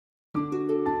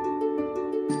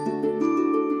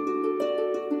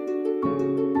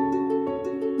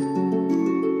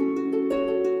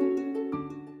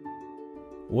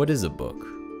What is a book?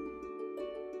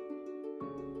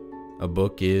 A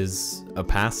book is a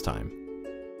pastime.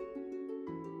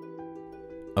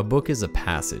 A book is a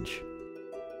passage.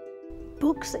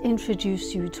 Books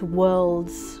introduce you to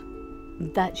worlds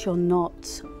that you're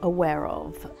not aware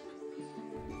of.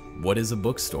 What is a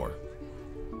bookstore?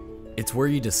 It's where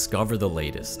you discover the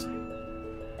latest,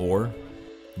 or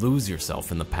lose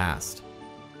yourself in the past.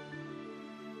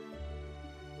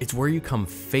 It's where you come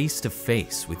face to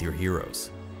face with your heroes.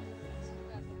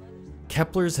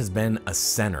 Kepler's has been a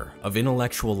center of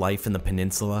intellectual life in the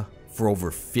peninsula for over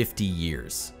 50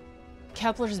 years.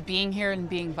 Kepler's being here and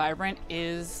being vibrant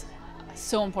is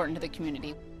so important to the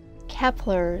community.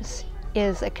 Kepler's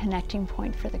is a connecting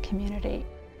point for the community.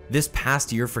 This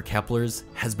past year for Kepler's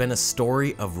has been a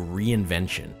story of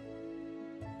reinvention.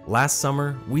 Last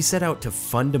summer, we set out to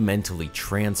fundamentally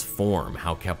transform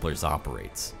how Kepler's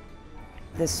operates.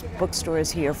 This bookstore is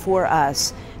here for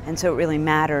us, and so it really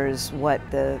matters what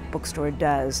the bookstore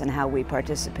does and how we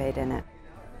participate in it.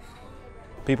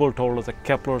 People told us that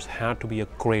Kepler's had to be a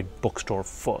great bookstore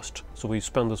first. So we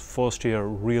spent this first year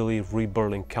really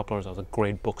rebuilding Kepler's as a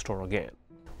great bookstore again.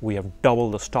 We have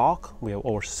doubled the stock. We have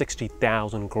over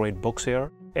 60,000 great books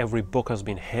here. Every book has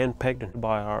been handpicked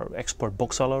by our expert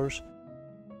booksellers.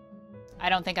 I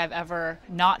don't think I've ever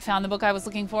not found the book I was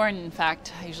looking for, and in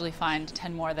fact, I usually find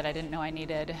 10 more that I didn't know I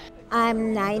needed.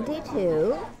 I'm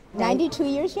 92. 92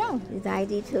 years young.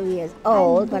 92 years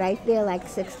old, but I feel like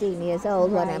 16 years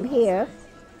old when I'm here.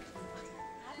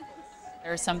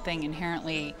 There's something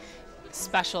inherently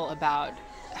special about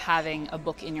having a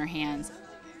book in your hands.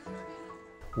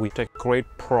 We take great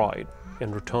pride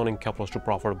in returning Kepler's to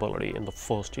profitability in the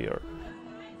first year.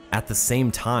 At the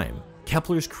same time,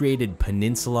 Kepler's created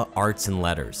Peninsula Arts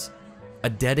Letters, a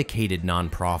dedicated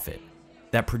nonprofit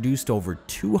that produced over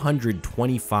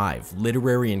 225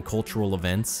 literary and cultural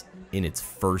events in its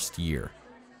first year.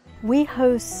 We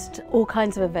host all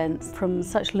kinds of events, from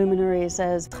such luminaries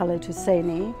as Khaled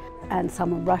Hosseini and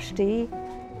Salman Rushdie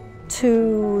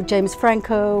to James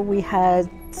Franco. We had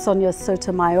Sonia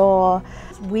Sotomayor.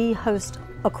 We host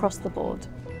across the board.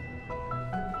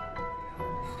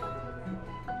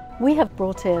 We have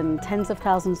brought in tens of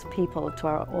thousands of people to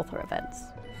our author events.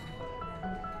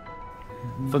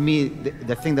 For me,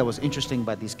 the thing that was interesting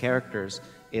about these characters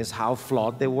is how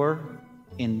flawed they were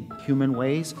in human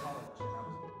ways.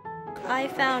 I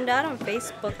found out on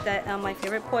Facebook that my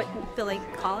favorite poet, Billy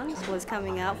Collins, was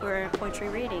coming out for a poetry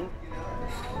reading.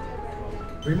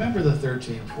 Remember the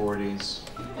 1340s?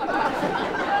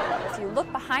 If you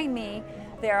look behind me,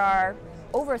 there are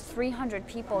over 300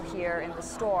 people here in the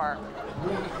store.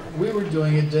 We were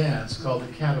doing a dance called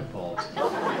the catapult.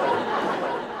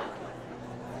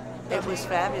 It was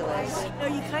fabulous. You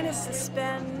know, you kind of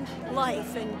suspend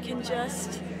life and can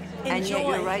just enjoy. And yet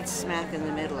you're right smack in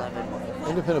the middle of it.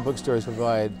 Independent bookstores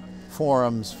provide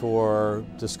forums for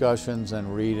discussions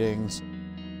and readings.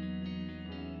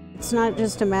 It's not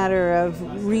just a matter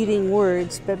of reading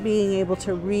words, but being able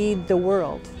to read the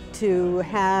world, to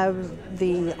have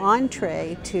the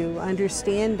entree to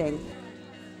understanding.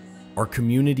 Our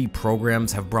community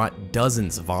programs have brought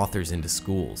dozens of authors into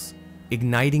schools,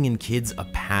 igniting in kids a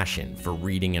passion for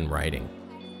reading and writing.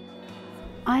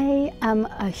 I am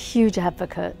a huge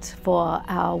advocate for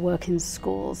our work in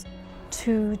schools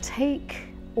to take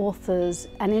authors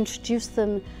and introduce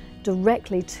them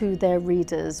directly to their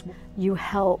readers. You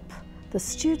help the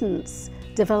students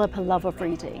develop a love of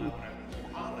reading.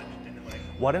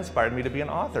 What inspired me to be an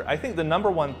author? I think the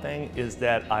number one thing is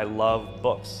that I love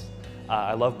books.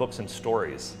 I love books and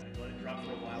stories.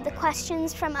 The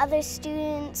questions from other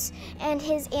students and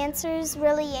his answers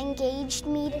really engaged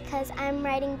me because I'm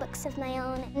writing books of my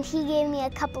own, and he gave me a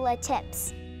couple of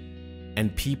tips.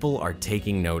 And people are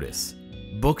taking notice.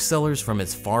 Booksellers from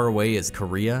as far away as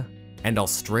Korea and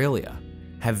Australia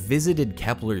have visited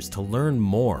Kepler's to learn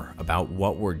more about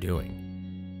what we're doing.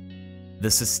 The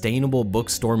sustainable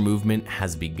bookstore movement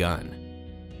has begun.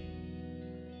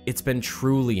 It's been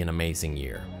truly an amazing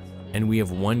year, and we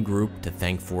have one group to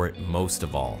thank for it most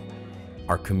of all: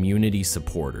 our community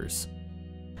supporters.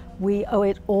 We owe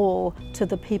it all to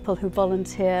the people who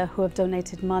volunteer, who have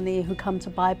donated money, who come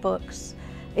to buy books.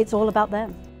 It's all about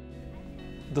them.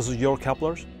 This is your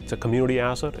Kepler's. It's a community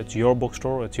asset. It's your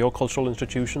bookstore. It's your cultural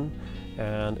institution,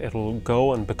 and it'll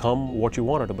go and become what you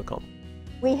want it to become.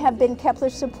 We have been Kepler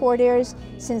supporters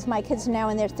since my kids are now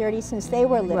in their 30s, since they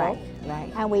were little.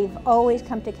 Right. And we've always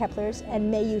come to Kepler's, and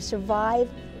may you survive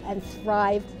and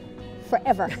thrive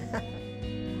forever.